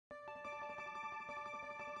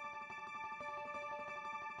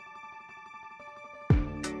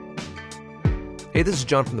Hey, this is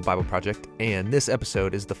John from the Bible Project, and this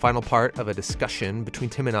episode is the final part of a discussion between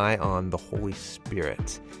Tim and I on the Holy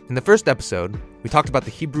Spirit. In the first episode, we talked about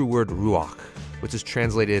the Hebrew word ruach, which is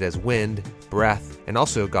translated as wind, breath, and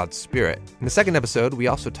also God's Spirit. In the second episode, we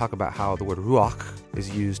also talk about how the word ruach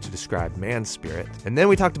is used to describe man's spirit. And then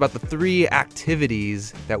we talked about the three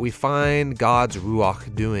activities that we find God's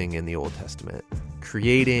ruach doing in the Old Testament: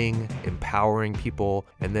 creating, empowering people,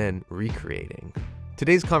 and then recreating.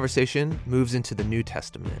 Today's conversation moves into the New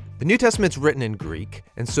Testament. The New Testament's written in Greek,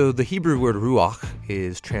 and so the Hebrew word ruach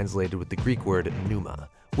is translated with the Greek word pneuma,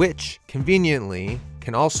 which conveniently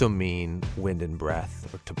can also mean wind and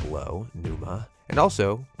breath, or to blow, pneuma, and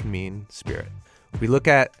also can mean spirit. We look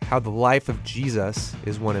at how the life of Jesus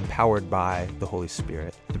is one empowered by the Holy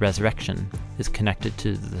Spirit. The resurrection is connected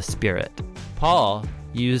to the Spirit. Paul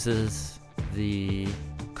uses the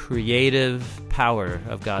creative power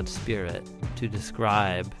of God's Spirit to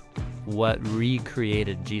describe what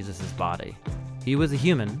recreated Jesus' body. He was a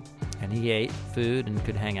human, and he ate food and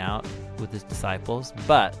could hang out with his disciples,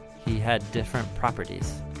 but he had different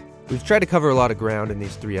properties. We've tried to cover a lot of ground in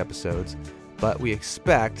these 3 episodes, but we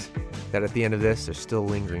expect that at the end of this, there's still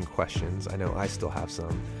lingering questions. I know I still have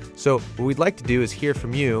some. So what we'd like to do is hear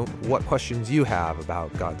from you what questions you have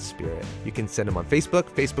about God's Spirit. You can send them on Facebook,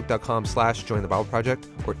 facebook.com/Join the Bible Project,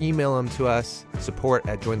 or email them to us,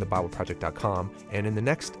 support@jointhebibleproject.com. And in the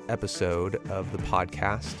next episode of the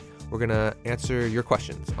podcast, we're going to answer your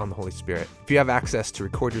questions on the Holy Spirit. If you have access to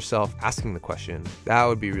record yourself asking the question, that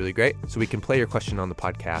would be really great, so we can play your question on the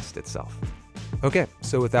podcast itself. Okay,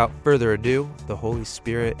 so without further ado, the Holy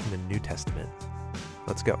Spirit in the New Testament.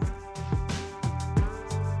 Let's go.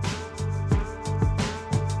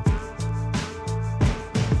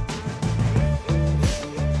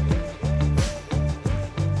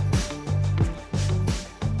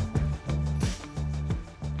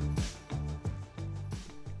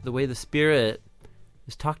 The way the Spirit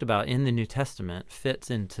is talked about in the New Testament fits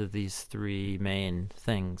into these 3 main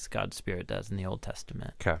things God's Spirit does in the Old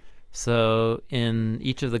Testament. Okay. So in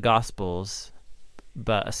each of the Gospels,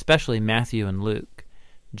 but especially Matthew and Luke,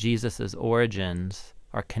 Jesus' origins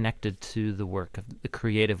are connected to the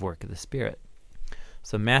creative work of the Spirit.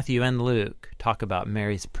 So Matthew and Luke talk about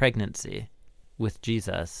Mary's pregnancy with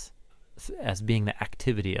Jesus as being the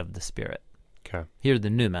activity of the Spirit. Okay. Here, the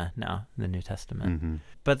pneuma now in the New Testament. Mm-hmm.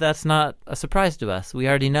 But that's not a surprise to us. We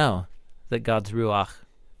already know that God's ruach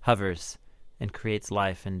hovers and creates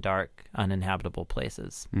life in dark, uninhabitable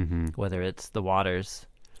places, whether it's the waters,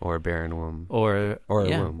 or a barren womb, or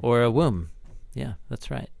a womb. Yeah,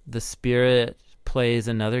 that's right. The Spirit plays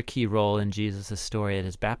another key role in Jesus' story at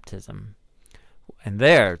his baptism, and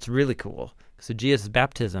there it's really cool. So Jesus'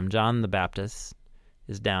 baptism, John the Baptist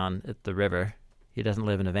is down at the river. He doesn't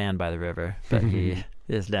live in a van by the river, but he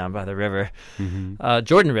is down by the river,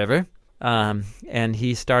 Jordan River, and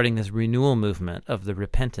he's starting this renewal movement of the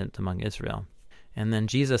repentant among Israel. And then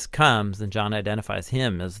Jesus comes, and John identifies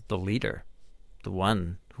him as the leader, the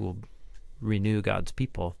one who will renew God's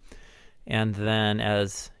people. And then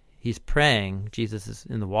as he's praying, Jesus is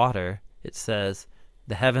in the water, it says,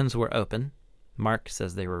 the heavens were open. Mark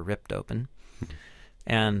says they were ripped open.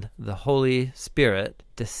 And the Holy Spirit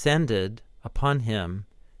descended upon him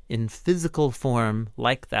in physical form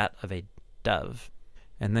like that of a dove.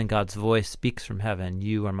 And then God's voice speaks from heaven,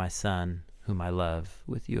 "You are my son, whom I love.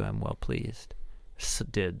 With you I'm well pleased." So,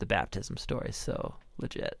 dude, the baptism story is so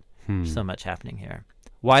legit. So much happening here.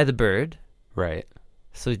 Why the bird? Right.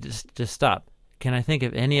 So just stop. Can I think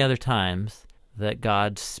of any other times that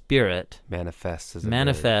God's Spirit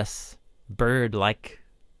manifests bird-like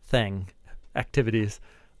activities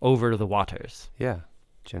over the waters? Yeah.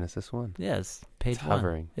 Genesis 1. Yes, page it's 1.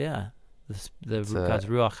 Hovering. Yeah, God's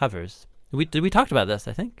ruach hovers. We talked about this,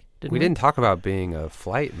 I think. We didn't talk about being a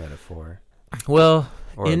flight metaphor. Well,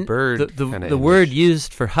 or a bird. The word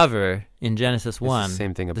used for hover in Genesis 1, the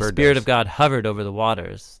same thing a the bird Spirit does. of God hovered over the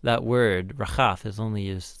waters. That word, rachaf, is only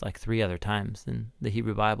used like 3 other times in the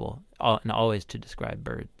Hebrew Bible, and always to describe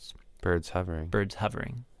birds. Birds hovering. Birds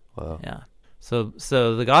hovering. Wow. Yeah. So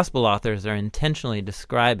the gospel authors are intentionally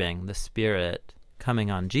describing the Spirit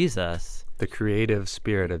coming on Jesus, the creative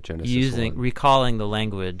spirit of Genesis 1. Recalling the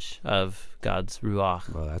language of God's ruach.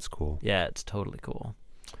 Well, that's cool. Yeah, it's totally cool.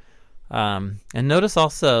 And notice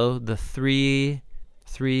also the three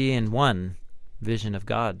in one vision of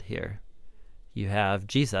God here. You have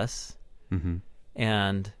Jesus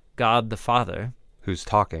and God the Father, who's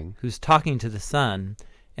talking to the Son,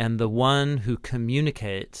 and the one who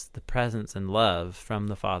communicates the presence and love from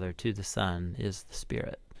the Father to the Son is the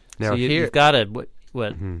Spirit. Now so you've got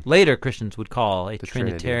what later Christians would call a the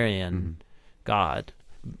Trinitarian God.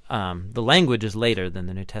 The language is later than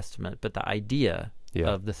the New Testament, but the idea Yeah.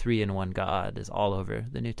 of the three-in-one God is all over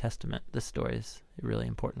the New Testament. This story is a really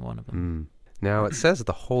important one of them. Now, it says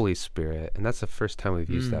the Holy Spirit, and that's the first time we've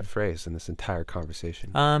used that phrase in this entire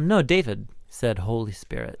conversation. No, David said Holy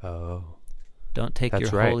Spirit. Oh, Don't take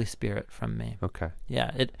that's your right. Holy Spirit from me. okay.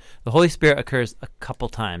 Yeah, the Holy Spirit occurs a couple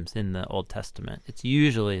times in the Old Testament. It's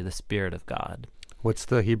usually the Spirit of God. What's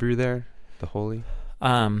the Hebrew there? The holy?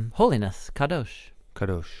 Holiness, kadosh,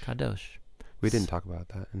 Kadosh. kadosh. We didn't talk about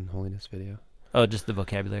that in holiness video. Oh, just the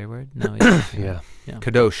vocabulary word? No. Yeah. Yeah.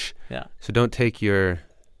 Kadosh. Yeah. So don't take your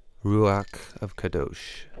Ruach of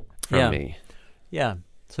Kadosh from me. Yeah.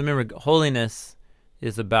 So remember, holiness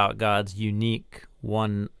is about God's unique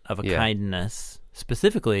one-of-a-kindness,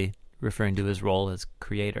 specifically referring to his role as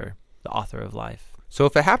creator, the author of life. So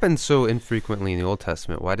if it happens so infrequently in the Old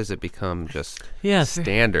Testament, why does it become just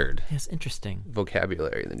standard Yes, interesting.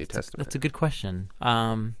 vocabulary in the New Testament? That's a good question.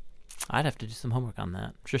 I'd have to do some homework on that.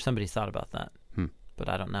 I'm sure somebody's thought about that, but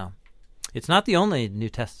I don't know. It's not the only New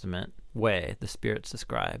Testament way the Spirit's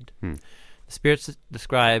described. The Spirit's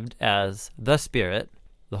described as the Spirit,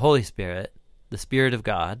 the Holy Spirit, the Spirit of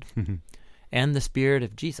God, and the Spirit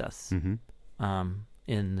of Jesus in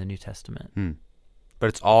the New Testament. But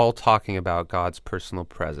it's all talking about God's personal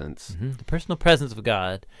presence. The personal presence of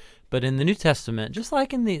God. But in the New Testament, just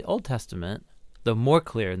like in the Old Testament, though more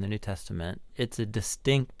clear in the New Testament, it's a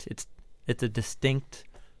distinct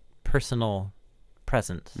personal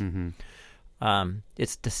presence.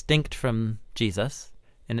 It's distinct from Jesus,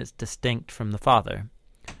 and it's distinct from the Father.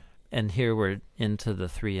 And here we're into the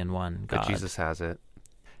three-in-one God. But Jesus has it.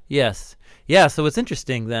 Yes. Yeah, so what's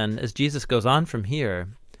interesting then, as Jesus goes on from here,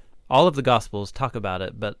 all of the Gospels talk about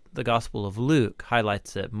it, but the Gospel of Luke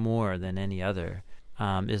highlights it more than any other,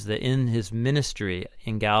 is that in his ministry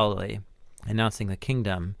in Galilee, announcing the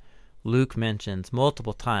kingdom, Luke mentions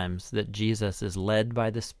multiple times that Jesus is led by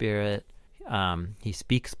the Spirit, he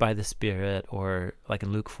speaks by the Spirit, or like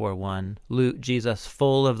in Luke 4:1, Jesus,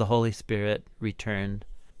 full of the Holy Spirit, returned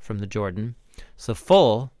from the Jordan. So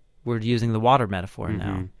full, we're using the water metaphor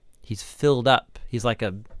now. He's filled up. He's like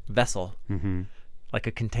a vessel, like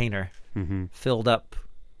a container, filled up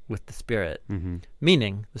with the Spirit,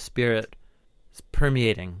 meaning the Spirit is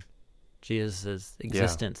permeating Jesus'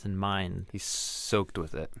 existence and mind. He's soaked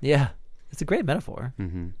with it. Yeah, it's a great metaphor.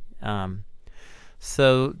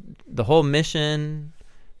 So the whole mission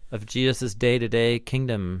of Jesus' day-to-day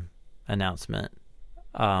kingdom announcement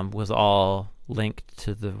was all linked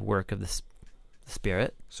to the work of the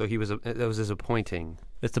Spirit. So that was his appointing.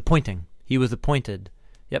 It's appointing. He was appointed,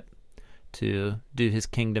 to do his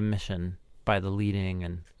kingdom mission by the leading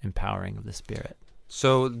and empowering of the Spirit.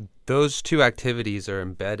 So those two activities are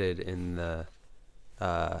embedded in the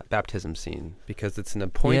baptism scene because it's an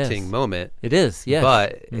appointing moment. It is, yes.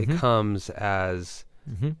 But it comes as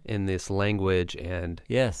in this language and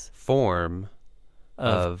form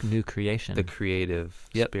of new creation. The creative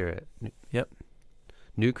Spirit.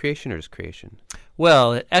 New creation or just creation?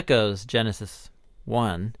 Well, it echoes Genesis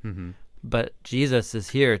 1, but Jesus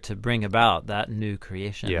is here to bring about that new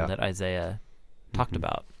creation that Isaiah talked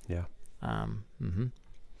about. Yeah.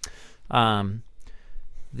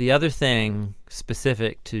 The other thing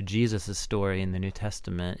specific to Jesus' story in the New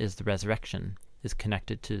Testament is the resurrection is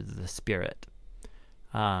connected to the Spirit.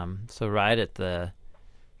 So right at the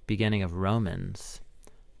beginning of Romans,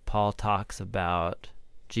 Paul talks about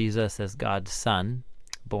Jesus as God's Son,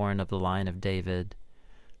 born of the line of David,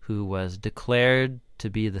 who was declared to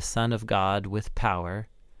be the Son of God with power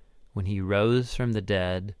when he rose from the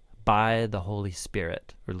dead by the Holy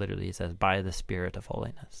Spirit, or literally he says, by the Spirit of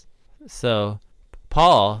holiness. So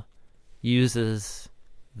Paul uses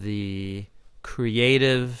the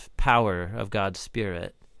creative power of God's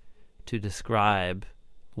Spirit to describe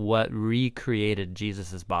what recreated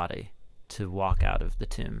Jesus' body to walk out of the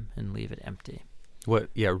tomb and leave it empty.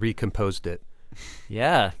 Recomposed it.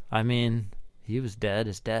 Yeah, I mean, he was dead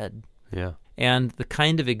is dead. Yeah. And the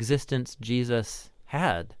kind of existence Jesus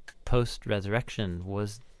had post-resurrection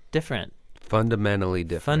was different. Fundamentally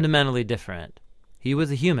different. He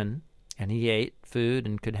was a human, and he ate food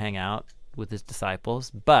and could hang out with his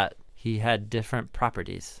disciples, but he had different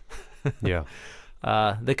properties. Yeah.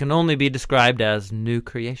 That can only be described as new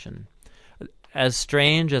creation. As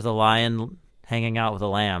strange as a lion hanging out with a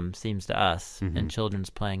lamb seems to us, and children's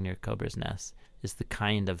playing near cobra's nests, is the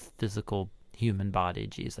kind of physical human body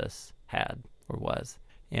Jesus had or was.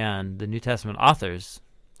 And the New Testament authors,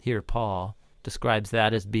 here Paul, describes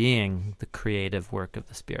that as being the creative work of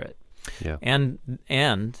the Spirit. Yeah. And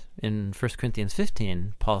in 1 Corinthians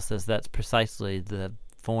 15, Paul says that's precisely the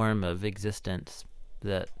form of existence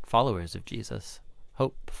that followers of Jesus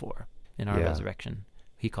hope for in our Yeah. resurrection.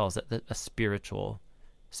 He calls it a spiritual,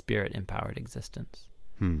 spirit-empowered existence.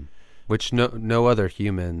 Which no other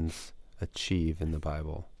humans achieve in the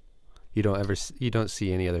Bible. You don't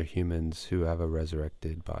see any other humans who have a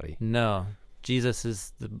resurrected body. No, Jesus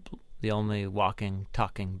is the only walking,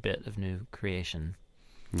 talking bit of new creation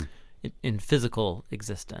in physical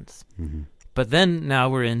existence. Mm-hmm. But then now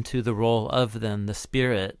we're into the role of then the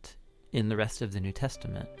Spirit in the rest of the New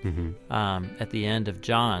Testament. Mm-hmm. At the end of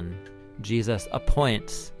John, Jesus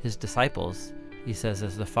appoints his disciples. He says,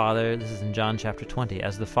 as the Father, this is in John chapter 20,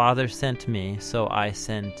 as the Father sent me, so I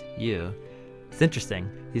sent you. It's interesting.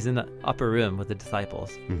 He's in the upper room with the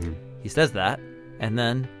disciples. Mm-hmm. He says that, and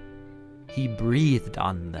then he breathed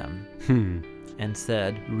on them and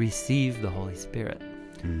said, receive the Holy Spirit.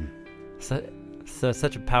 So it's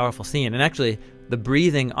such a powerful scene. And actually, the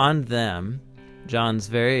breathing on them, John's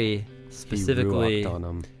very specifically...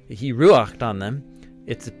 He ruached on them.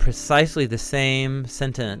 It's precisely the same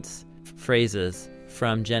sentence, phrases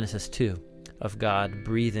from Genesis 2 of God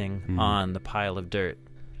breathing on the pile of dirt.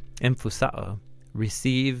 Emphusao,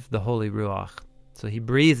 receive the Holy Ruach. So he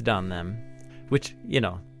breathed on them, which,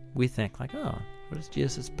 we think like, oh, what does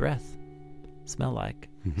Jesus' breath smell like?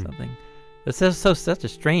 Something. That's such a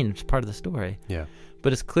strange part of the story. Yeah.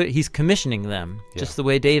 But it's clear he's commissioning them, just the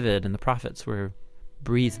way David and the prophets were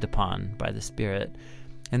breathed upon by the Spirit.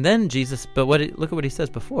 And then Jesus, look at what he says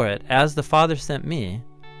before it, as the Father sent me,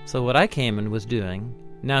 so what I came and was doing,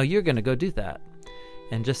 now you're going to go do that.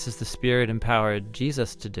 And just as the Spirit empowered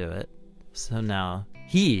Jesus to do it, so now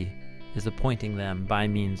he is appointing them by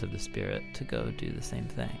means of the Spirit to go do the same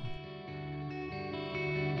thing.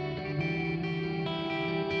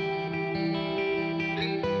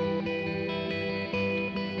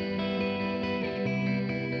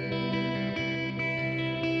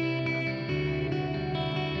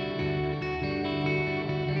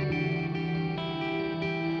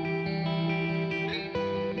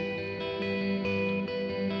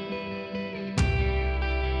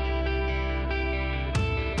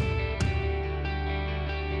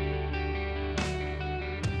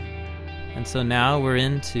 And so now we're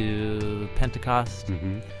into Pentecost,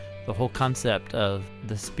 the whole concept of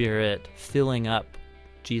the Spirit filling up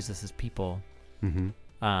Jesus' people,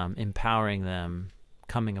 empowering them,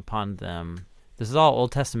 coming upon them. This is all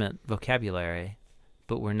Old Testament vocabulary,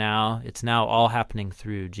 but it's now all happening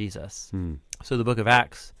through Jesus. So the book of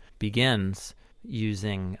Acts begins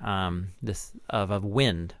using this of a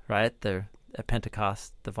wind, right? At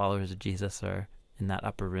Pentecost, the followers of Jesus are in that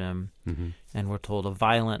upper room, and we're told a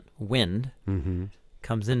violent wind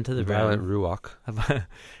comes into the violent room. ruach.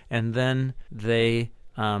 And then they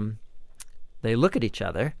look at each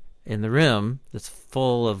other in the room that's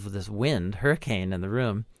full of this wind, hurricane in the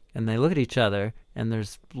room, and they look at each other, and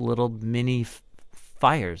there's little mini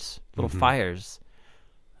fires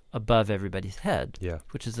above everybody's head,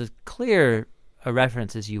 which is as clear a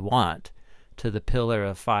reference as you want to the pillar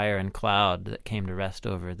of fire and cloud that came to rest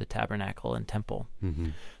over the tabernacle and temple.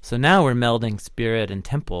 So now we're melding spirit and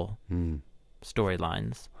temple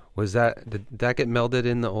storylines. Did that get melded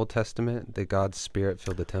in the Old Testament, that God's Spirit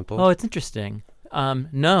filled the temple? Oh, it's interesting.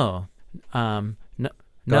 No. God's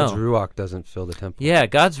Ruach doesn't fill the temple. Yeah,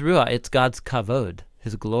 God's Ruach, it's God's kavod,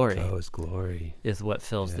 his glory. Oh, his glory. Is what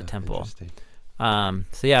fills the temple. Interesting.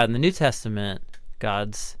 So yeah, in the New Testament,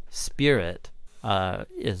 God's Spirit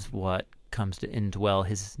is what comes to indwell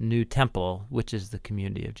his new temple, which is the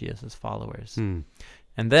community of Jesus' followers.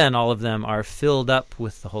 And then all of them are filled up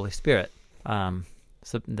with the Holy Spirit.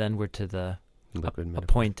 So then we're to the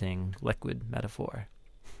appointing liquid metaphor.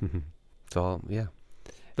 It's all,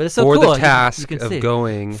 But it's so for cool. The task you can of see.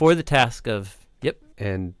 going. For the task of,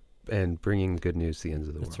 And bringing good news to the ends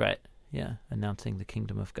of the world. That's right. Yeah, announcing the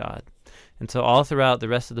kingdom of God. And so all throughout the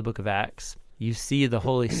rest of the book of Acts, you see the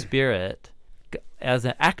Holy Spirit as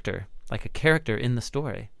an actor, like a character in the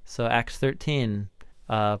story. So Acts 13,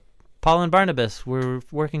 Paul and Barnabas were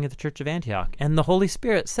working at the church of Antioch, and the Holy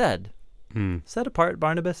Spirit said, set apart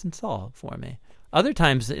Barnabas and Saul for me. Other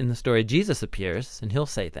times in the story, Jesus appears, and he'll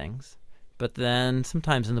say things. But then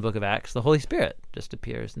sometimes in the book of Acts, the Holy Spirit just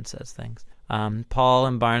appears and says things. Paul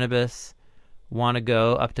and Barnabas want to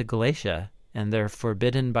go up to Galatia, and they're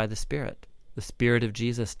forbidden by the Spirit. The Spirit of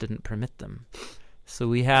Jesus didn't permit them. So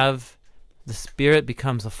we have the Spirit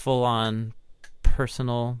becomes a full-on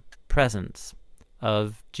personal presence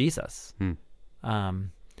of Jesus.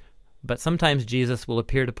 But sometimes Jesus will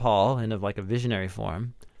appear to Paul in like a visionary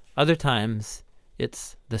form. Other times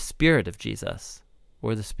it's the Spirit of Jesus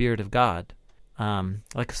or the Spirit of God.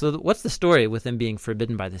 So what's the story with them being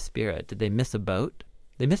forbidden by the Spirit? Did they miss a boat?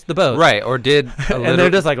 They missed the boat. Right, or did and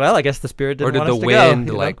they're just like, well, I guess the Spirit didn't want us to go. Or did the wind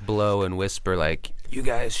you know? like blow and whisper like, you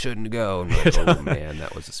guys shouldn't go? And like, oh man,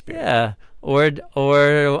 that was the Spirit. Yeah. Or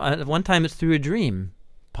one time it's through a dream.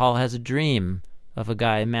 Paul has a dream of a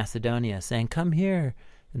guy in Macedonia saying, come here.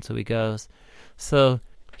 And so he goes. So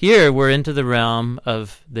here we're into the realm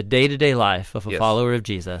of the day-to-day life of a follower of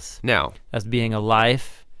Jesus. Now, as being a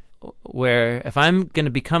life where if I'm going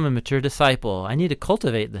to become a mature disciple, I need to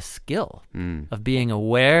cultivate the skill of being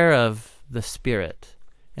aware of the Spirit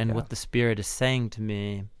and what the Spirit is saying to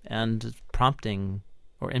me and prompting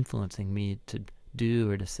or influencing me to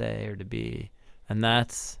do or to say or to be. And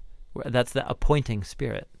that's the appointing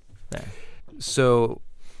Spirit there. So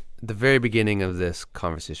the very beginning of this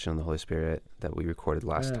conversation on the Holy Spirit that we recorded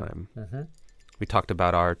last time, we talked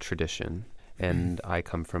about our tradition, and I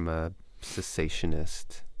come from a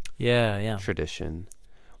cessationist tradition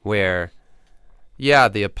where,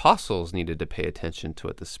 the apostles needed to pay attention to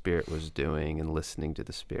what the Spirit was doing and listening to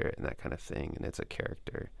the Spirit and that kind of thing, and it's a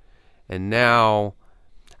character. And now,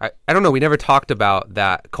 I don't know, we never talked about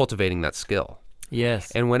that, cultivating that skill.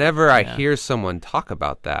 Yes. And whenever I hear someone talk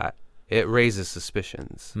about that, it raises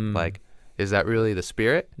suspicions. Like, is that really the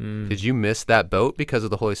Spirit? Did you miss that boat because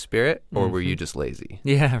of the Holy Spirit, or were you just lazy?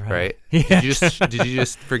 Yeah, right. Yeah. Did you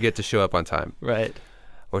just forget to show up on time? Right.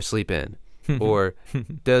 Or sleep in? Or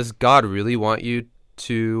does God really want you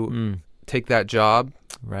to take that job?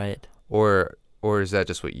 Right. Or is that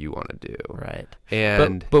just what you want to do? Right.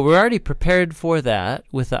 And but we're already prepared for that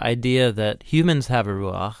with the idea that humans have a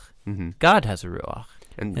ruach, God has a ruach.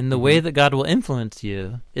 And the way that God will influence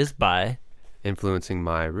you is by influencing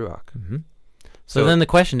my ruach. So then the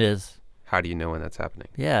question is, how do you know when that's happening?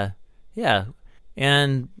 Yeah.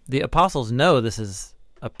 And the apostles know this is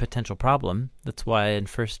a potential problem. That's why in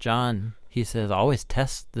 1 John he says, always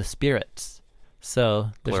test the spirits.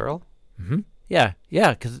 So plural? Yeah,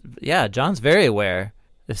 because John's very aware.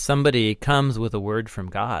 If somebody comes with a word from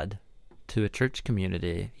God to a church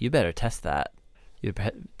community, you better test that. You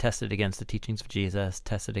test it against the teachings of Jesus,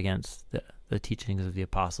 test it against the teachings of the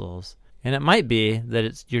apostles. And it might be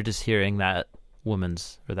that you're just hearing that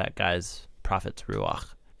woman's or that guy's prophet's ruach,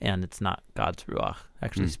 and it's not God's ruach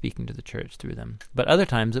actually speaking to the church through them. But other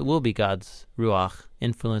times it will be God's ruach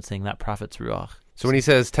influencing that prophet's ruach. So when he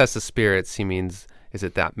says test the spirits, he means, is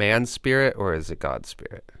it that man's spirit or is it God's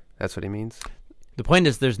spirit? That's what he means? The point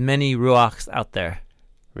is there's many ruachs out there.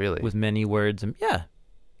 Really? With many words. And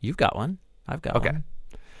you've got one. I've got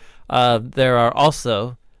one. There are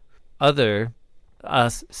also other...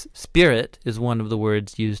 spirit is one of the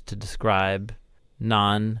words used to describe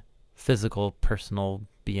non-physical, personal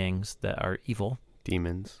beings that are evil.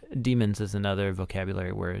 Demons. Demons is another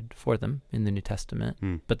vocabulary word for them in the New Testament,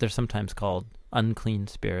 but they're sometimes called unclean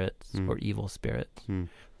spirits or evil spirits.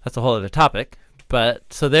 That's a whole other topic.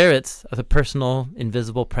 But so there it's the personal,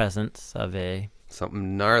 invisible presence of a...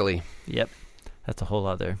 something gnarly. Yep. That's a whole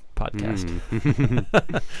other podcast.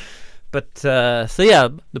 But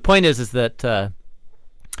the point is that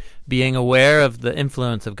being aware of the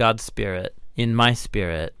influence of God's Spirit in my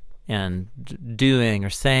spirit and doing or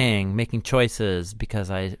saying, making choices because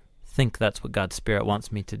I think that's what God's Spirit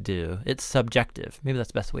wants me to do. It's subjective. Maybe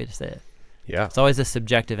that's the best way to say it. Yeah. It's always a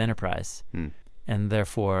subjective enterprise. And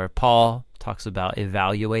therefore, Paul talks about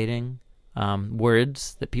evaluating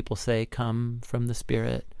words that people say come from the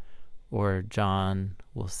Spirit, or John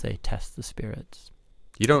will say test the spirits.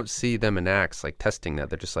 You don't see them in Acts like testing that.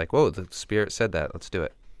 They're just like, whoa, the Spirit said that. Let's do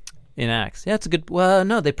it. In Acts. Yeah, it's a good... Well,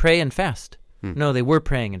 no, they pray and fast. No, they were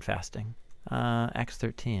praying and fasting. Acts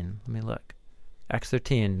 13. Let me look. Acts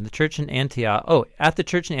 13. The church in Antioch... Oh, at the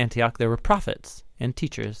church in Antioch, there were prophets and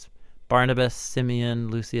teachers. Barnabas, Simeon,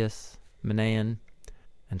 Lucius, Manaen,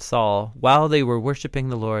 and Saul. While they were worshiping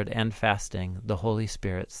the Lord and fasting, the Holy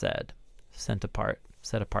Spirit said, set apart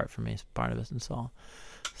for me, Barnabas and Saul.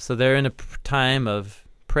 So they're in a time of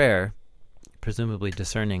prayer, presumably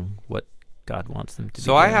discerning what God wants them to do.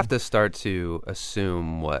 So I have to start to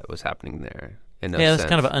assume what was happening there. In it's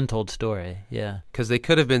kind of an untold story. Yeah, because they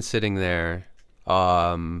could have been sitting there,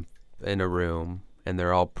 in a room, and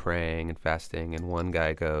they're all praying and fasting, and one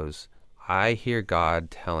guy goes, "I hear God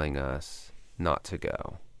telling us not to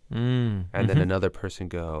go," and then another person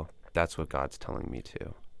go, "That's what God's telling me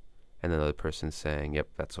to," and then another person saying, "Yep,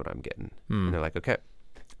 that's what I'm getting," and they're like, "Okay,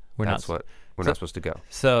 we're not supposed to go."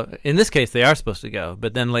 So in this case, they are supposed to go,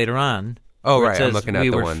 but then later on. Oh, right. I'm looking at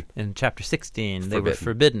the one. In chapter 16, Forbidden. They were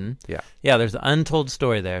forbidden. Yeah. Yeah, there's an untold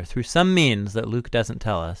story there. Through some means that Luke doesn't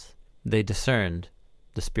tell us, they discerned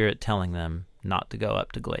the Spirit telling them not to go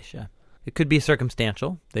up to Galatia. It could be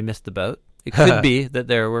circumstantial. They missed the boat. It could be that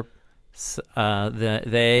there were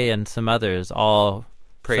they and some others all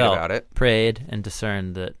prayed felt, about it, prayed, and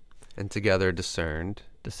discerned that. and together discerned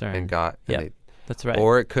and got. Yeah, that's right.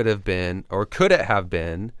 Or it could have been, or could it have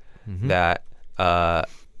been that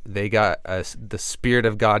they got the Spirit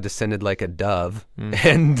of God descended like a dove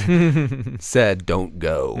and said, "Don't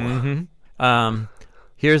go."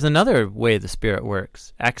 Here's another way the Spirit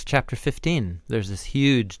works. Acts chapter 15. There's this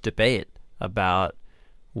huge debate about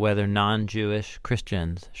whether non-Jewish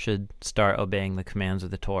Christians should start obeying the commands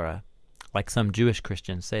of the Torah, like some Jewish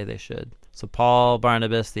Christians say they should. So Paul,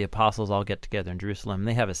 Barnabas, the apostles all get together in Jerusalem.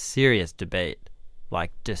 They have a serious debate,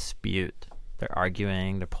 like dispute. They're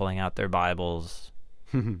arguing, they're pulling out their Bibles.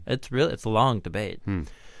 It's a long debate.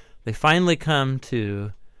 They finally come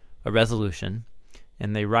to a resolution,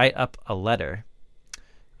 and they write up a letter.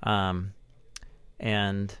 And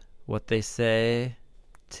what they say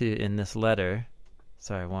in this letter,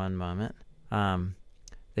 sorry, one moment.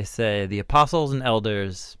 They say, the apostles and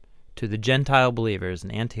elders to the Gentile believers in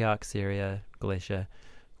Antioch, Syria, Galatia,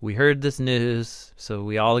 we heard this news, so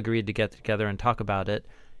we all agreed to get together and talk about it,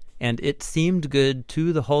 and it seemed good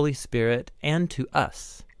to the Holy Spirit and to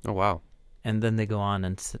us. Oh, wow. And then they go on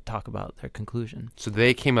and talk about their conclusion. So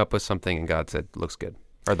they came up with something and God said, looks good.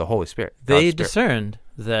 Or the Holy Spirit. They discerned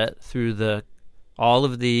that through all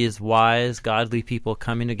of these wise, godly people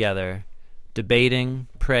coming together, debating,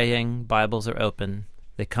 praying, Bibles are open,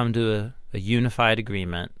 they come to a unified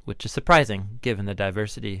agreement, which is surprising given the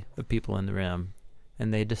diversity of people in the room,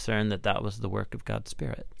 and they discern that that was the work of God's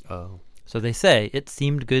Spirit. Oh. So they say, it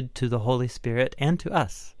seemed good to the Holy Spirit and to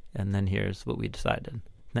us. And then here's what we decided. Isn't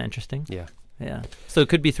that interesting? Yeah. Yeah. So it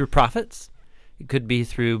could be through prophets. It could be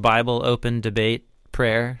through Bible open debate,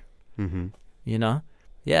 prayer. You know?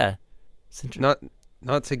 Yeah. It's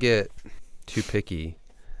not to get too picky,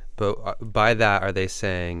 but by that are they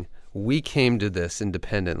saying we came to this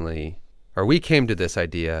independently, or we came to this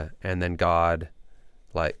idea and then God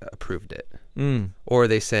approved it? Or are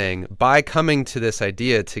they saying by coming to this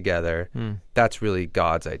idea together, that's really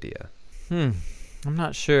God's idea? I'm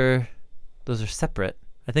not sure those are separate.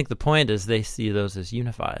 I think the point is they see those as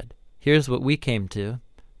unified. Here's what we came to.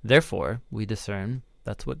 Therefore, we discern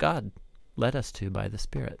that's what God led us to by the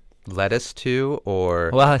Spirit. Led us to,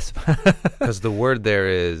 or... Well, because the word there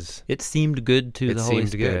is... It seemed good to the Holy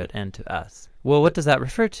Spirit and to us. Well, what does that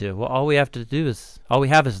refer to? Well, all we have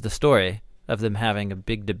is the story of them having a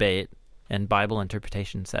big debate and Bible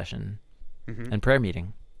interpretation session and prayer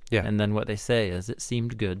meeting. Yeah. And then what they say is, it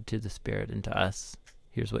seemed good to the Spirit and to us.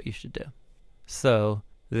 Here's what you should do. So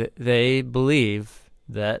they believe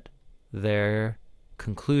that their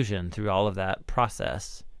conclusion through all of that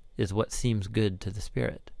process is what seems good to the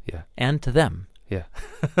Spirit. Yeah. And to them. Yeah.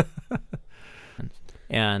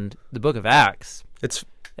 And the book of Acts, it's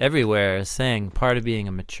everywhere is saying part of being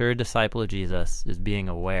a mature disciple of Jesus is being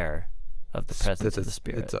aware of the presence of the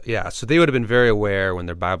Spirit. So they would have been very aware when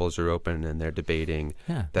their Bibles are open and they're debating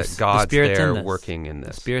that God's there working in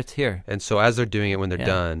this. The Spirit's here. And so as they're doing it, when they're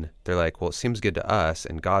done, they're like, well, it seems good to us,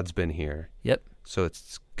 and God's been here. Yep. So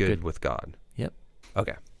it's good with God. Yep.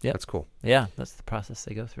 Okay. Yep. That's cool. Yeah, that's the process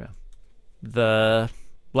they go through. The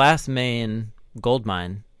last main gold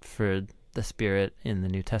mine for the Spirit in the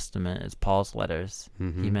New Testament is Paul's letters.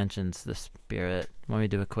 He mentions the Spirit. Want me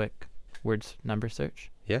to do a quick number search?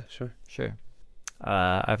 Yeah, sure. Sure.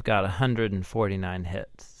 I've got 149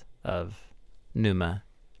 hits of pneuma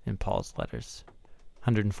in Paul's letters.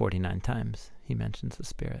 149 times he mentions the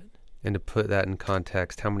Spirit. And to put that in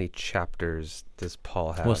context, how many chapters does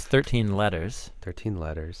Paul have? Well, it's 13 letters. 13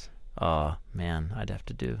 letters. Oh, man, I'd have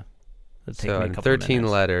to do... So in 13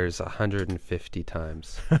 letters, 150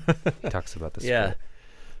 times he talks about the Spirit.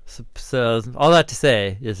 Yeah. So all that to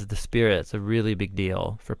say is the Spirit's a really big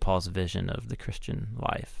deal for Paul's vision of the Christian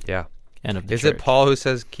life. Yeah. And of the church. church. Is it Paul who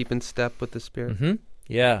says keep in step with the Spirit?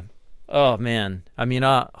 Yeah. Oh, man. I mean,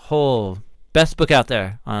 whole best book out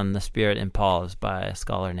there on the Spirit in Paul is by a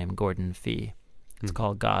scholar named Gordon Fee. It's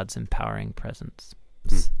called God's Empowering Presence.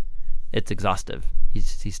 It's exhaustive. He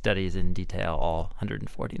studies in detail all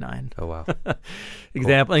 149. Oh, wow.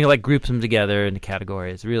 Example, cool. And groups them together into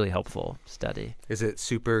categories. Really helpful study. Is it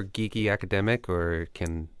super geeky academic, or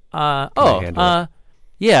can yeah.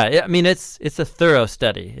 I mean, it's a thorough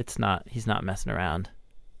study. He's not messing around,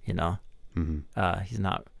 you know. He's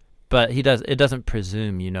not, but he does. It doesn't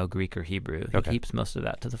presume you know Greek or Hebrew. He keeps most of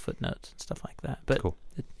that to the footnotes and stuff like that. But cool.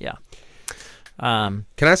 Yeah. Can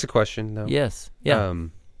I ask a question though? Yes. Yeah.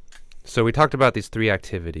 So we talked about these three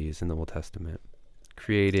activities in the Old Testament: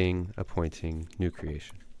 creating, appointing, new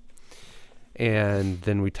creation. And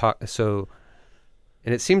then and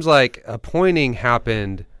it seems like appointing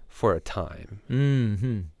happened for a time.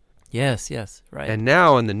 Yes, right. And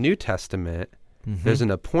now in the New Testament, There's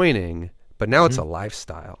an appointing, but now it's a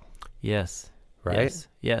lifestyle, Yes. right? Yes.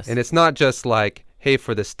 Yes. And it's not just like, hey,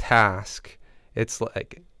 for this task. It's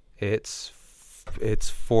like it's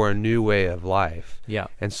for a new way of life. Yeah.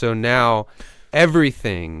 And so now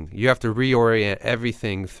everything, you have to reorient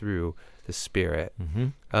everything through the Spirit.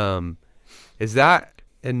 Is that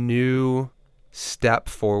a new step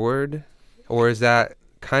forward, or is that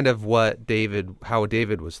kind of how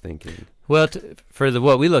David was thinking? Well, for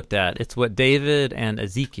what we looked at, it's what David and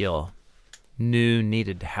Ezekiel knew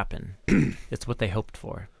needed to happen. It's what they hoped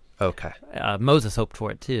for. Okay. Moses hoped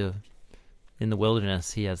for it too. In the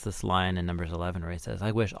wilderness, he has this line in Numbers 11 where he says,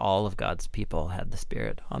 "I wish all of God's people had the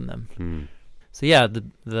Spirit on them." So yeah,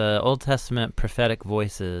 the Old Testament prophetic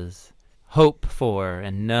voices hope for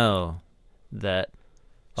and know that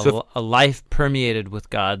a life permeated with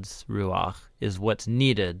God's Ruach is what's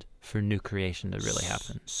needed for new creation to really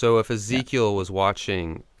happen. So if Ezekiel was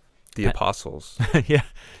watching the apostles, yeah,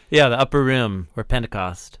 the upper room or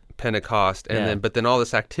Pentecost, and then all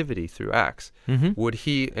this activity through Acts, would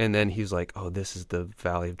he? And then he's like, "Oh, this is the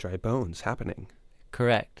Valley of Dry Bones happening."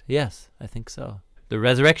 Correct. Yes, I think so. The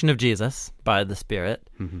resurrection of Jesus by the Spirit,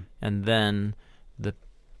 and then the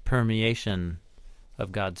permeation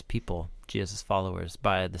of God's people, Jesus' followers,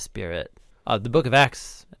 by the Spirit. The book of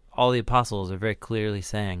Acts, all the apostles are very clearly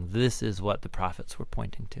saying this is what the prophets were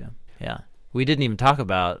pointing to. Yeah. We didn't even talk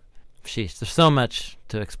about, there's so much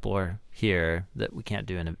to explore here that we can't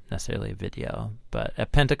do in necessarily a video. But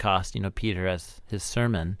at Pentecost, Peter has his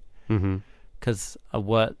sermon, because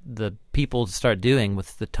what the people start doing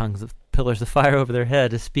with the tongues of pillars of fire over their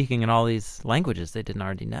head is speaking in all these languages they didn't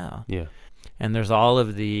already know. Yeah. And there's all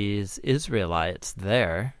of these Israelites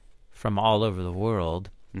there from all over the world,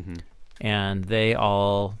 and they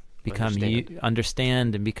all become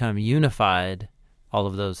understand and become unified, all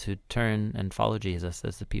of those who turn and follow Jesus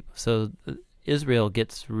as the people. So Israel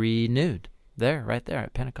gets renewed right there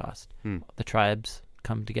at Pentecost. The tribes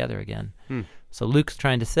come together again. So Luke's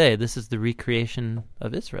trying to say this is the recreation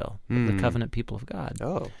of Israel, of the covenant people of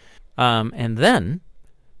God. And then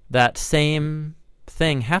that same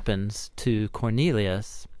thing happens to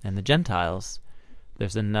Cornelius and the Gentiles.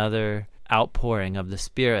 There's another outpouring of the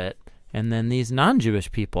Spirit, and then these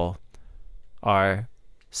non-Jewish people are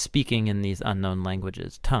speaking in these unknown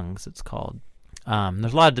languages, tongues it's called.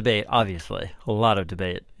 There's a lot of debate, obviously, a lot of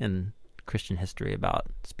debate in Christian history about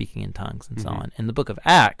speaking in tongues and so on. In the book of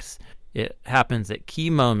Acts, it happens at key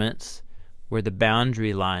moments where the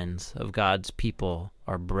boundary lines of God's people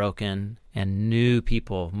are broken and new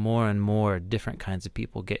people, more and more different kinds of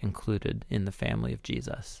people, get included in the family of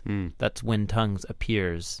Jesus. That's when tongues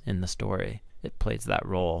appears in the story. It plays that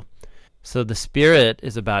role. So the Spirit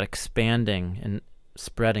is about expanding and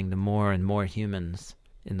spreading to more and more humans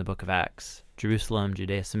in the book of Acts. Jerusalem,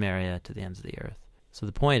 Judea, Samaria, to the ends of the earth. So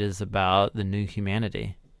the point is about the new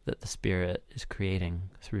humanity that the Spirit is creating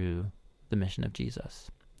through the mission of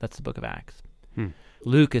Jesus. That's the book of Acts.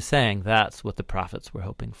 Luke is saying that's what the prophets were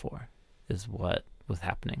hoping for, is what was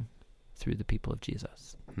happening through the people of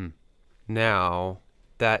Jesus. Now,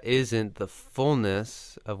 that isn't the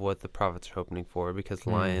fullness of what the prophets are hoping for, because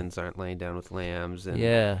lions aren't laying down with lambs. And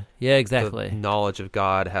exactly. The knowledge of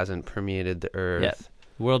God hasn't permeated the earth. Yep.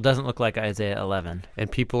 The world doesn't look like Isaiah 11.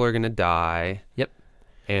 And people are going to die. Yep.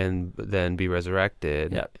 And then be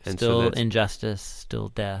resurrected. Yep. And still injustice, still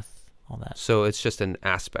death. All that. So it's just an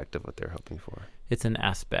aspect of what they're hoping for. It's an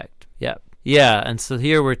aspect. Yep. Yeah, and so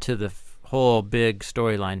here we're to the whole big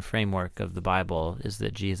storyline framework of the Bible, is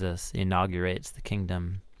that Jesus inaugurates the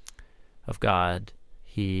kingdom of God.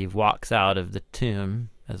 He walks out of the tomb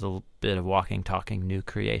as a bit of walking, talking, new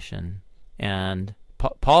creation. And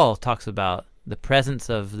Paul talks about the presence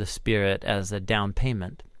of the Spirit as a down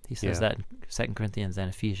payment. He says that in 2 Corinthians and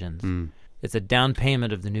Ephesians. It's a down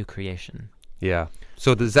payment of the new creation. Yeah.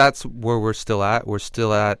 So that's where we're still at? We're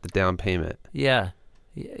still at the down payment. Yeah.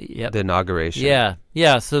 Yep. The inauguration. Yeah.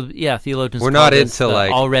 Yeah. So, theologians we're not into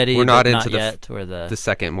already, we're not but into not yet, or the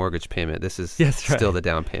second mortgage payment. This is right. Still the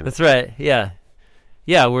down payment. That's right. Yeah.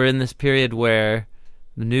 Yeah, we're in this period where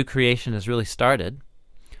the new creation has really started,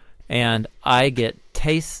 and I get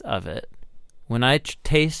tastes of it. When I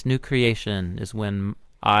taste new creation is when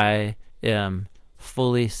I am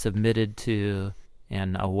fully submitted to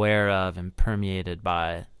and aware of and permeated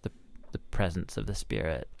by the presence of the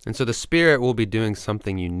Spirit. And so the Spirit will be doing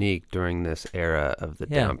something unique during this era of the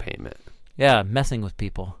down payment. Yeah, messing with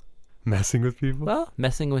people. Messing with people? Well,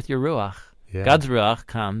 messing with your Ruach. Yeah. God's Ruach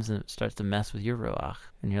comes and it starts to mess with your Ruach.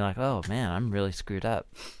 And you're like, oh man, I'm really screwed up.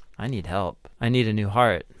 I need help. I need a new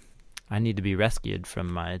heart. I need to be rescued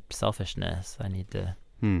from my selfishness. I need to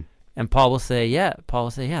And Paul will say, yeah,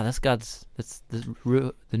 that's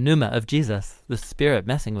the pneuma of Jesus, the Spirit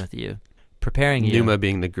messing with you, preparing you. Pneuma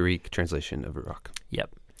being the Greek translation of ruach.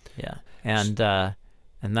 Yep. Yeah.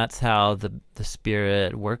 And that's how the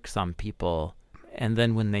Spirit works on people. And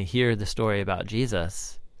then when they hear the story about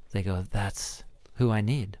Jesus, they go, that's who I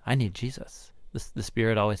need. I need Jesus. The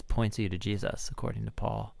Spirit always points you to Jesus, according to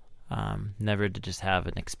Paul. Never to just have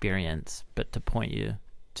an experience, but to point you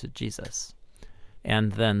to Jesus.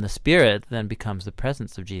 And then the Spirit then becomes the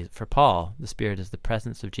presence of Jesus. For Paul, the Spirit is the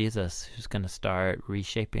presence of Jesus who's going to start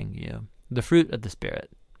reshaping you. The fruit of the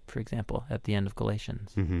Spirit, for example, at the end of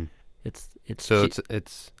Galatians. Mm-hmm. It's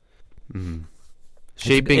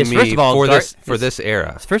shaping it's me first of all, for this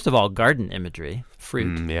era. It's first of all garden imagery,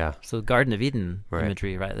 fruit. Yeah. So Garden of Eden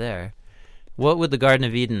imagery right there. What would the Garden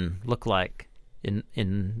of Eden look like in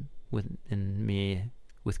me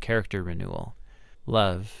with character renewal?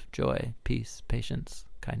 Love, joy, peace, patience,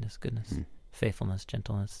 kindness, goodness, faithfulness,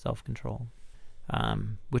 gentleness, self-control,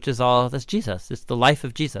 which is all, that's Jesus. It's the life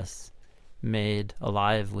of Jesus made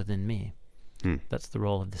alive within me. That's the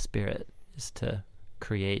role of the Spirit, is to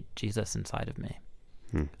create Jesus inside of me.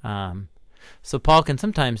 So Paul can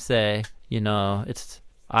sometimes say,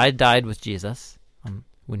 I died with Jesus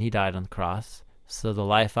when he died on the cross, so the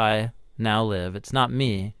life I now live, it's not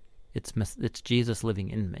me, it's Jesus living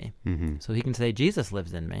in me. Mm-hmm. So he can say Jesus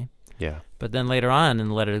lives in me. Yeah. But then later on in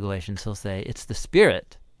the letter to Galatians, he'll say it's the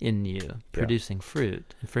Spirit in you producing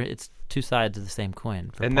fruit. And it's two sides of the same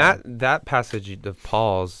coin. And Paul. that passage of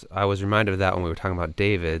Paul's, I was reminded of that when we were talking about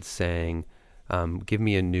David saying, give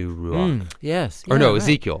me a new ruach. Yes. Or no, right.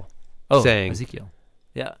 Ezekiel. Oh, saying, Ezekiel.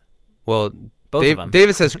 Yeah. Well, Both of them.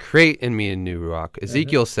 David says, create in me a new ruach.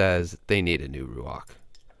 Ezekiel says they need a new ruach.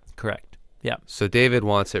 Correct. Yeah. So David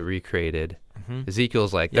wants it recreated. Mm-hmm.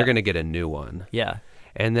 Ezekiel's like, they're going to get a new one. Yeah.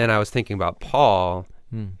 And then I was thinking about Paul.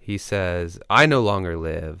 He says, I no longer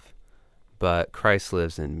live, but Christ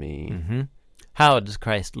lives in me. Mm-hmm. How does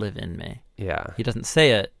Christ live in me? Yeah. He doesn't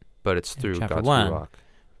say it, but it's through chapter God's 1, ruach.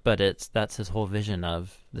 but that's his whole vision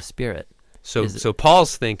of the Spirit. So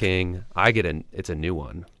Paul's thinking, it's a new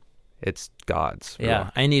one. It's God's ruach. Yeah,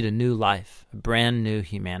 I need a new life, a brand new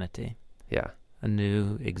humanity. Yeah. A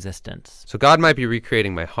new existence. So God might be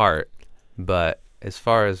recreating my heart, but as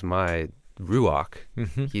far as my ruach,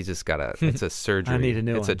 he's just it's a surgery. I need a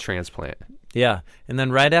new It's one. a transplant. Yeah. And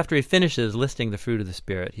then right after he finishes listing the fruit of the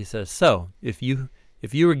Spirit, he says, so if you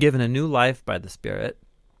were given a new life by the Spirit,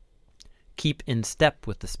 keep in step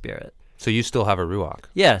with the Spirit. So you still have a ruach.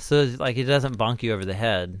 Yeah, so it's like he doesn't bonk you over the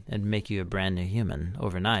head and make you a brand new human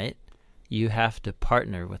overnight. You have to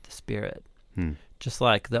partner with the Spirit. Just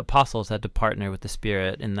like the apostles had to partner with the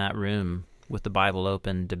Spirit in that room with the Bible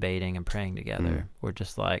open, debating and praying together. Or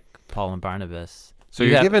just like Paul and Barnabas. So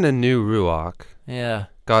you're given a new ruach, yeah,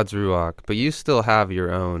 God's ruach, but you still have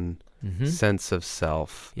your own sense of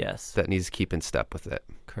self that needs to keep in step with it.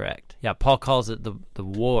 Correct. Yeah, Paul calls it the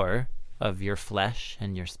war of your flesh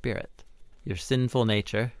and your spirit, your sinful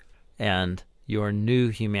nature and your new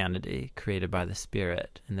humanity created by the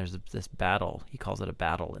Spirit. And there's this battle. He calls it a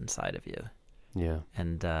battle inside of you. Yeah.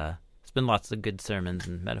 And there's been lots of good sermons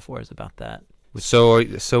and metaphors about that. So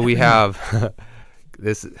we have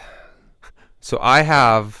this. So I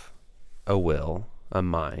have a will, a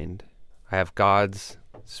mind. I have God's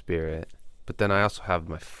Spirit, but then I also have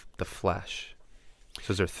the flesh.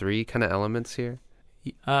 So is there three kind of elements here?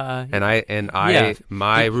 My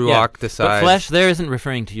ruach decides. But flesh there isn't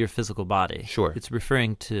referring to your physical body. Sure. It's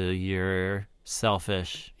referring to your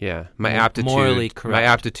selfish. Yeah. My aptitude. Morally corrupt. My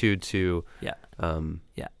aptitude to. Yeah.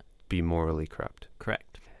 Be morally corrupt.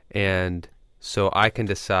 Correct. And so I can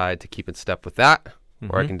decide to keep in step with that,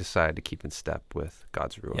 or I can decide to keep in step with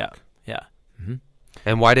God's ruach. Yeah. Yeah. Mm-hmm.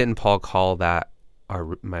 And why didn't Paul call that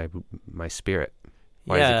my spirit?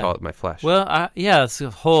 Why does he call it my flesh? Well, it's a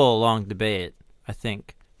whole long debate, I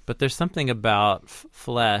think. But there's something about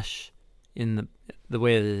flesh in the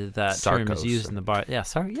way that term is used in the bar. Yeah,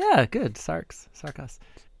 good. Sarkos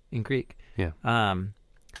in Greek. Yeah.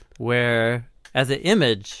 Where as an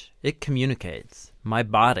image, it communicates. My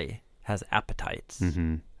body has appetites,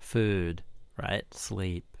 food, right?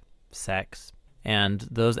 Sleep, sex. And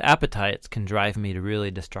those appetites can drive me to really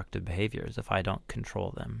destructive behaviors if I don't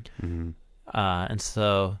control them. And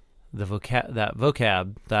so that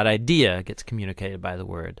idea gets communicated by the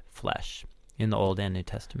word flesh in the Old and New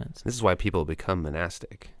Testaments. This is why people become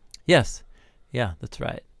monastic. Yes. Yeah, that's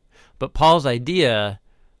right. But Paul's idea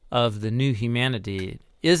of the new humanity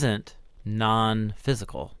isn't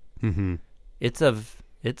non-physical. But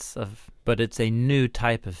it's a new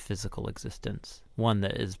type of physical existence, one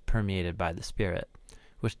that is permeated by the Spirit,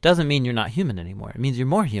 which doesn't mean you're not human anymore. It means you're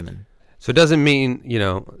more human. So it doesn't mean,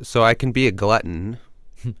 so I can be a glutton,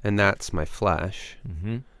 and that's my flesh.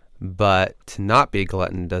 Mm-hmm. But to not be a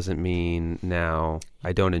glutton doesn't mean now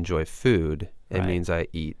I don't enjoy food. It Right. means I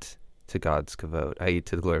eat to God's kavod. I eat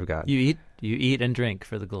to the glory of God. You eat and drink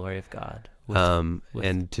for the glory of God. with-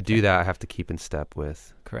 And to do that, I have to keep in step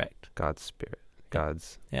with correct. God's spirit,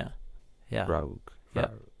 God's Yeah. Ruach. Yeah.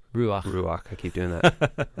 Ruach. Ruach. I keep doing that.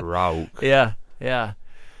 Ruach. Yeah. Yeah.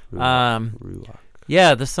 Ruach.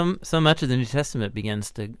 Yeah, there's so much of the New Testament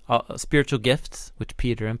begins to spiritual gifts, which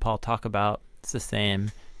Peter and Paul talk about. It's the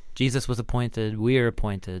same. Jesus was appointed. We are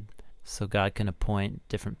appointed, so God can appoint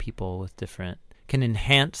different people with can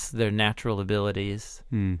enhance their natural abilities,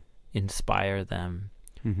 inspire them,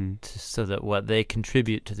 so that what they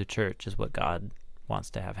contribute to the church is what God wants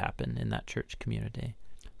to have happen in that church community.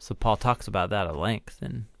 So Paul talks about that at length,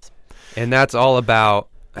 and that's all about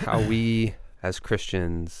how we as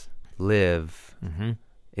Christians live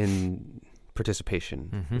in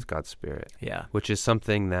participation with God's Spirit. Yeah. Which is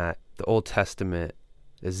something that the Old Testament,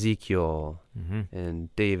 Ezekiel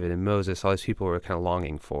and David and Moses, all these people were kind of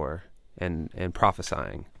longing for and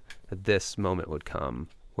prophesying that this moment would come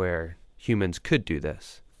where humans could do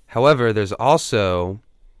this. However, there's also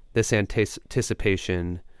this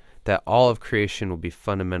anticipation that all of creation will be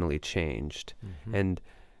fundamentally changed. And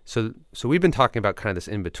so we've been talking about kind of this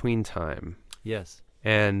in-between time. Yes.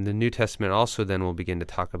 And the New Testament also then will begin to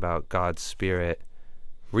talk about God's Spirit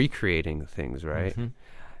recreating things, right?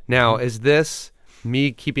 Now, is this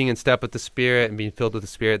me keeping in step with the Spirit and being filled with the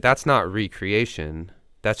Spirit? That's not recreation.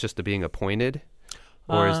 That's just the being appointed?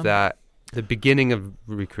 Or is that the beginning of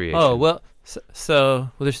recreation? Oh, well,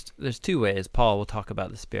 there's two ways Paul will talk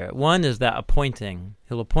about the Spirit. One is that appointing.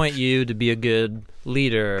 He'll appoint you to be a good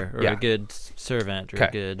leader or a good servant or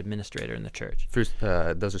a good administrator in the church. First,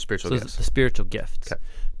 those are spiritual gifts. The spiritual gifts. Okay.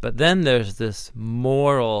 But then there's this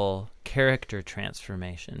moral character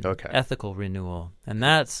transformation, ethical renewal, and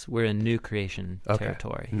that's we're in new creation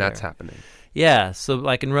territory. And that's happening. Yeah, so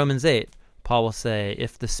like in Romans 8, Paul will say,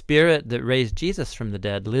 if the Spirit that raised Jesus from the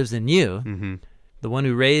dead lives in you, the one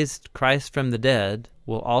who raised Christ from the dead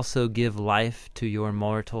will also give life to your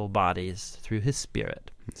mortal bodies through his Spirit.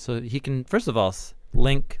 So he can, first of all,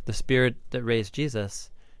 link the Spirit that raised Jesus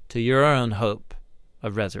to your own hope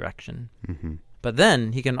of resurrection. But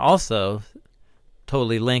then he can also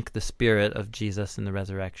totally link the Spirit of Jesus and the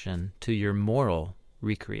resurrection to your moral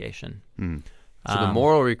recreation. So the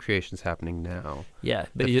moral recreation is happening now. Yeah,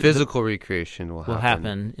 but the physical recreation will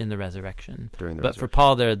happen in the resurrection. During the but resurrection. for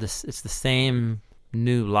Paul, it's the same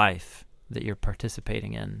new life that you're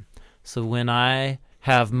participating in. So when I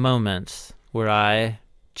have moments where I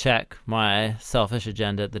check my selfish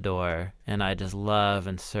agenda at the door and I just love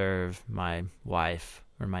and serve my wife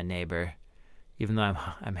or my neighbor, even though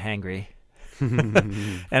I'm hangry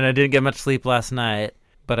and I didn't get much sleep last night,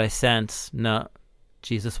 but I sense, no,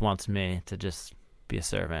 Jesus wants me to just be a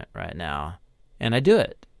servant right now. And I do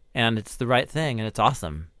it. And it's the right thing, and it's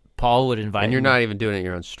awesome. Paul would invite me. And you're not even doing it in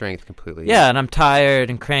your own strength completely. Yeah, and I'm tired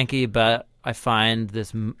and cranky, but I find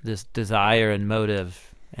this desire and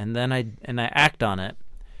motive, and then I act on it,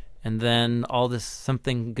 and then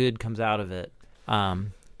something good comes out of it.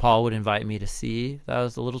 Paul would invite me to see that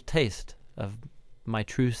was a little taste of my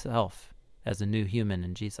true self as a new human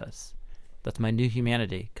in Jesus. That's my new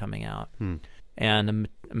humanity coming out. And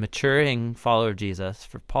a maturing follower of Jesus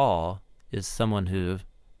for Paul is someone who,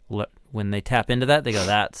 when they tap into that, they go,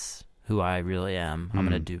 that's who I really am. I'm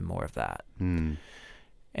going to do more of that. And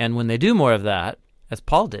when they do more of that, as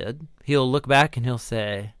Paul did, he'll look back and he'll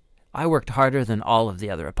say, I worked harder than all of the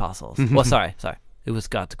other apostles. Well, sorry. It was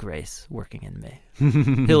God's grace working in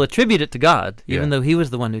me. He'll attribute it to God, even though he was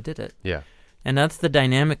the one who did it. Yeah. And that's the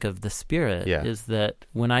dynamic of the Spirit, is that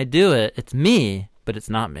when I do it, it's me, but it's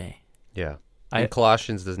not me. Yeah. In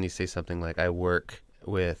Colossians, doesn't he say something like, I work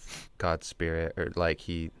with God's Spirit? Or like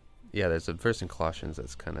there's a verse in Colossians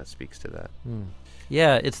that kind of speaks to that.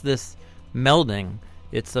 Yeah, it's this melding.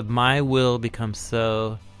 It's of my will becomes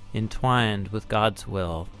so entwined with God's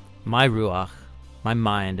will. My ruach, my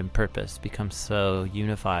mind and purpose becomes so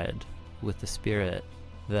unified with the Spirit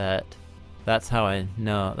that's how I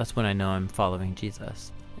know, that's when I know I'm following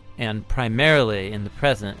Jesus. And primarily in the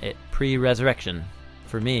present, pre-resurrection,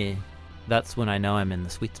 for me, that's when I know I'm in the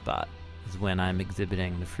sweet spot, is when I'm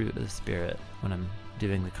exhibiting the fruit of the Spirit, when I'm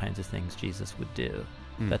doing the kinds of things Jesus would do.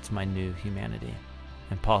 That's my new humanity.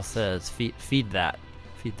 And Paul says, feed that.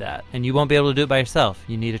 And you won't be able to do it by yourself.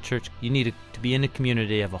 You need a church. You need to be in a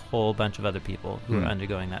community of a whole bunch of other people who are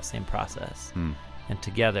undergoing that same process. And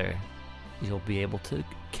together, you'll be able to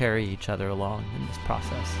carry each other along in this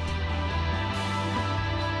process.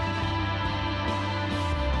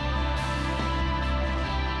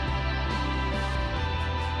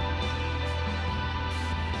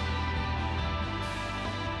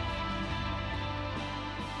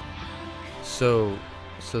 So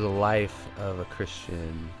the life of a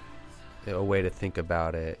Christian, a way to think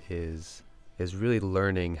about it is really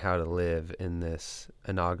learning how to live in this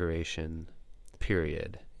inauguration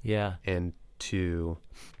period. Yeah. And to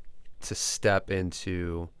step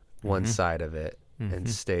into one side of it and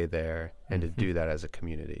stay there, and to do that as a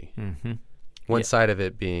community. One side of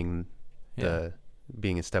it being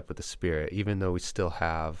being in step with the Spirit, even though we still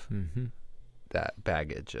have that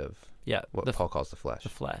baggage of what Paul calls the flesh. The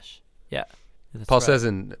flesh. Yeah. Paul says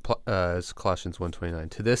in Colossians 1:29,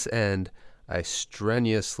 "To this end I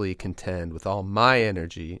strenuously contend with all my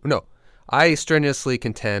energy." No, I strenuously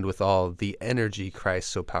contend with all the energy Christ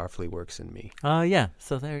so powerfully works in me. Oh, yeah.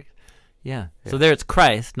 So there, So there it's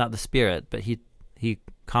Christ, not the Spirit, but he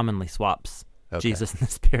commonly swaps Jesus and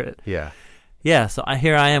the Spirit. Yeah. Yeah. So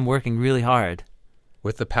here I am working really hard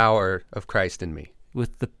with the power of Christ in me.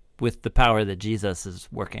 With the power that Jesus is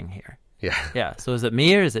working here. Yeah. Yeah. So is it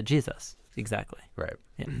me or is it Jesus? Exactly. Right.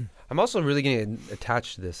 Yeah. I'm also really getting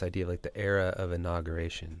attached to this idea of like the era of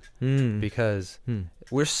inauguration, because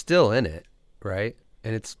we're still in it, right?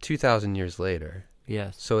 And it's 2,000 years later.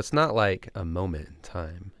 Yes. So it's not like a moment in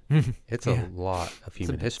time. It's a lot of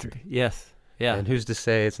human history. Yes. Yeah. And who's to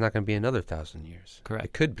say it's not going to be another 1,000 years? Correct.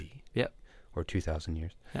 It could be. Yep. Or 2,000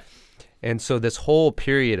 years. Yeah. And so this whole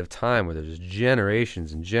period of time where there's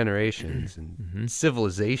generations and generations and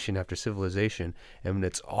civilization after civilization, and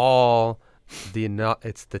it's all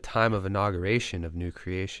it's the time of inauguration of new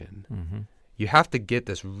creation. You have to get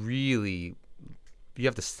this you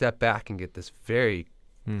have to step back and get this very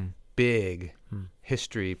big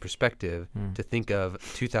history perspective to think of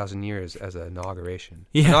 2,000 years as an inauguration.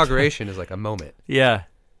 Yeah. Inauguration is like a moment. Yeah,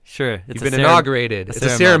 sure. You've been inaugurated. It's a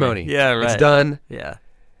ceremony. Yeah, right. It's done. Yeah.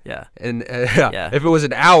 Yeah. And if it was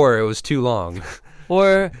an hour, it was too long.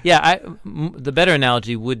 Or, the better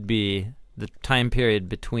analogy would be the time period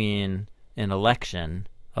between an election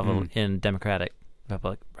in democratic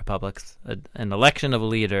republics, an election of a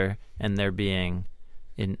leader, and their being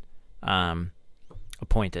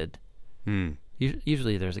appointed.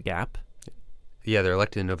 Usually there's a gap. Yeah, they're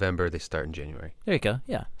elected in November. They start in January. There you go.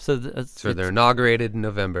 Yeah. So they're inaugurated in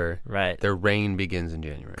November. Right. Their reign begins in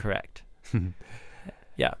January. Correct.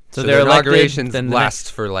 Yeah. So their inaugurations lasts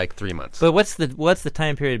for like 3 months. But what's the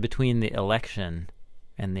time period between the election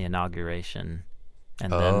and the inauguration,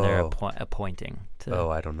 and then their appointing?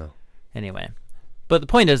 I don't know. Anyway, but the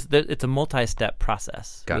point is that it's a multi-step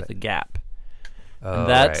process with a gap. And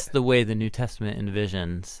that's the way the New Testament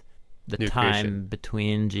envisions the new time creation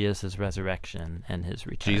between Jesus' resurrection and his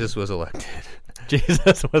return. Jesus was elected.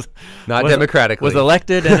 Jesus was not democratically. Was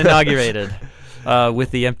elected and inaugurated with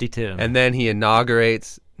the empty tomb. And then he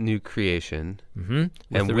inaugurates new creation. With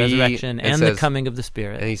the resurrection and the coming of the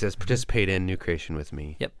Spirit. And he says, participate in new creation with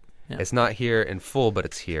me. Yep. Yeah. It's not here in full, but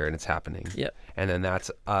it's here and it's happening. Yep. And then that's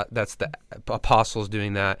the apostles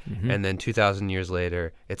doing that. And then 2,000 years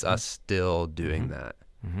later, it's us still doing that.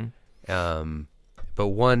 But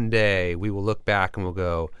one day we will look back and we'll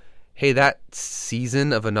go, hey, that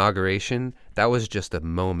season of inauguration, that was just a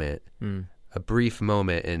moment, a brief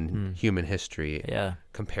moment in human history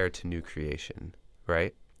compared to new creation,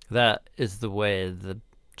 right? That is the way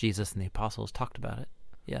Jesus and the apostles talked about it.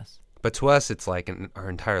 Yes. But to us, it's like our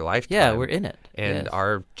entire lifetime. Yeah, we're in it. And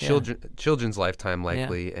our children's lifetime,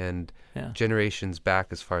 likely, and generations back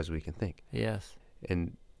as far as we can think. Yes.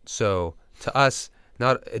 And so to us,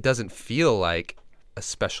 it doesn't feel like a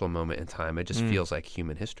special moment in time. It just feels like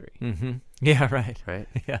human history. Yeah, right. Right?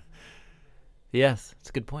 Yeah. Yes, it's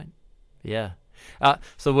a good point. Yeah.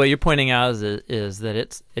 So what you're pointing out is that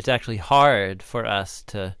it's actually hard for us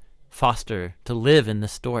to live in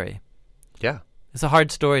this story. Yeah. It's a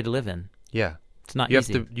hard story to live in. Yeah. It's not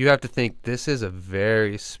easy. You have to think this is a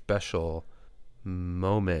very special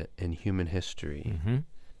moment in human history.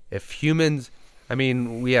 If humans, I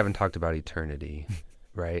mean, we haven't talked about eternity,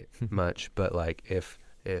 right? Much, but like if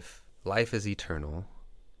life is eternal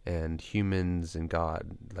and humans and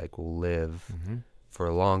God like will live for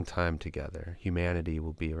a long time together, humanity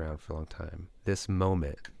will be around for a long time. This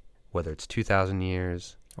moment, whether it's 2,000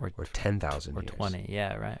 years or 10,000 years, or 20,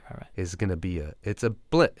 yeah, right, is going to be a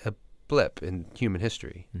blip in human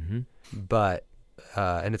history. But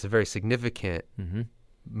and it's a very significant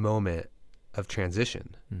moment of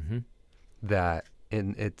transition. That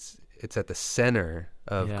it's at the center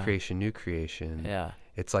of creation, new creation. Yeah,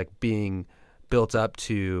 it's like being built up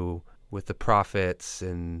to with the prophets,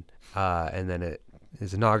 and then it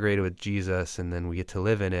is inaugurated with Jesus, and then we get to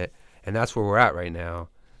live in it, and that's where we're at right now.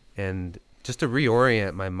 And just to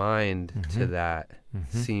reorient my mind to that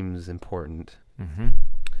seems important.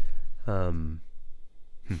 And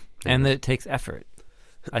that it takes effort.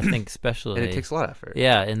 I think especially. And it takes a lot of effort.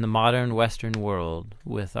 Yeah, in the modern Western world,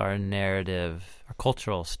 with our narrative, our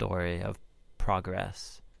cultural story of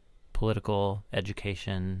progress, political,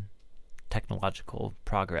 education, technological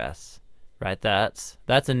progress, right? That's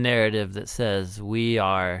a narrative that says we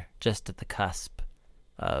are just at the cusp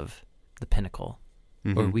of the pinnacle,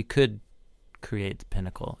 or we could create the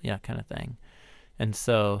pinnacle, kind of thing. And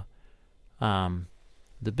so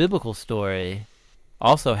the biblical story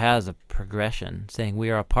also has a progression, saying we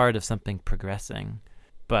are a part of something progressing.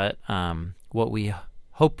 But what we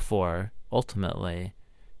hope for ultimately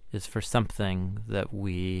is for something that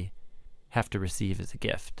we have to receive as a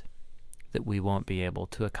gift, that we won't be able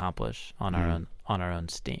to accomplish on our own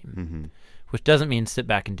steam. Which doesn't mean sit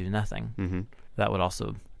back and do nothing. That would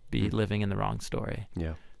also be living in the wrong story.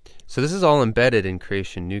 Yeah. So this is all embedded in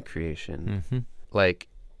creation, new creation. Like,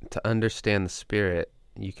 to understand the Spirit,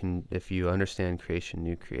 you can, if you understand creation,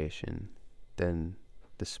 new creation, then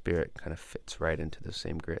the Spirit kind of fits right into the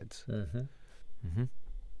same grids.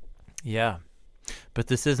 Yeah. But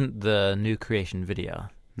this isn't the new creation video.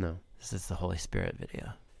 No. This is the Holy Spirit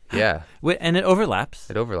video. Yeah. And it overlaps.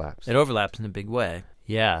 It overlaps. It overlaps in a big way.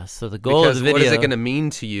 Yeah. So the goal of the video. What is it going to mean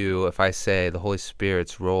to you if I say the Holy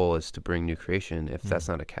Spirit's role is to bring new creation, if that's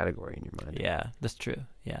not a category in your mind? Yeah, that's true.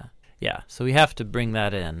 Yeah. Yeah. So we have to bring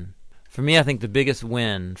that in. For me, I think the biggest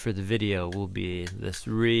win for the video will be this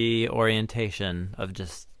reorientation of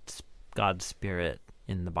just God's Spirit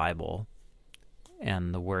in the Bible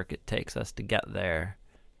and the work it takes us to get there,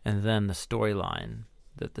 and then the storyline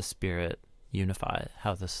that the Spirit unifies,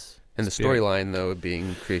 how this and the storyline, though,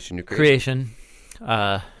 being creation, new creation.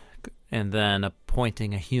 And then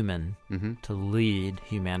appointing a human to lead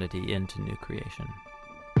humanity into new creation.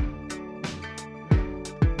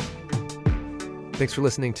 Thanks for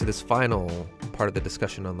listening to this final part of the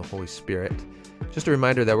discussion on the Holy Spirit. Just a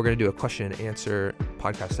reminder that we're going to do a question and answer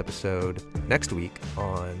podcast episode next week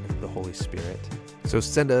on the Holy Spirit. So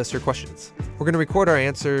send us your questions. We're going to record our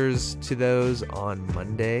answers to those on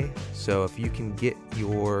Monday. So if you can get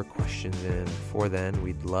your questions in before then,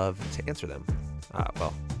 we'd love to answer them.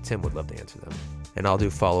 Tim would love to answer them. And I'll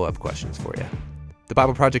do follow-up questions for you. The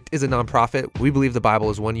Bible Project is a nonprofit. We believe the Bible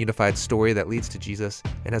is one unified story that leads to Jesus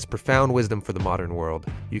and has profound wisdom for the modern world.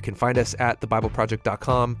 You can find us at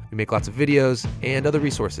thebibleproject.com. We make lots of videos and other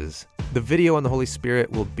resources. The video on the Holy Spirit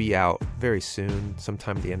will be out very soon,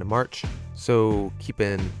 sometime at the end of March. So keep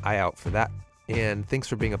an eye out for that. And thanks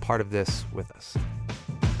for being a part of this with us.